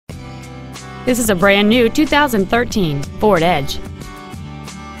This is a brand new 2013 Ford Edge.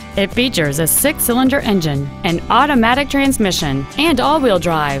 It features a 6-cylinder engine, an automatic transmission, and all-wheel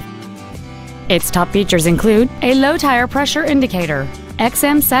drive. Its top features include a low tire pressure indicator,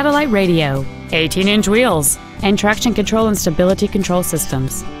 XM satellite radio, 18-inch wheels, and traction control and stability control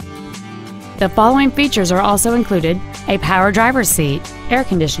systems. The following features are also included: a power driver's seat, air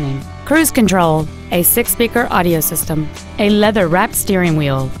conditioning, cruise control, a 6-speaker audio system, a leather-wrapped steering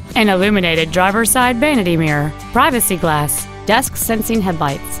wheel, an illuminated driver's side vanity mirror, privacy glass, dusk-sensing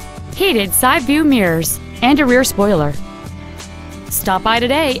headlights, heated side view mirrors, and a rear spoiler. Stop by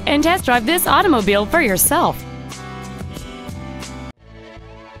today and test drive this automobile for yourself.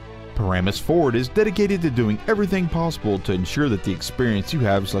 Paramus Ford is dedicated to doing everything possible to ensure that the experience you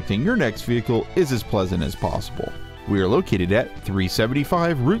have selecting your next vehicle is as pleasant as possible. We are located at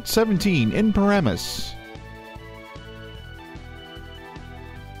 375 Route 17 in Paramus.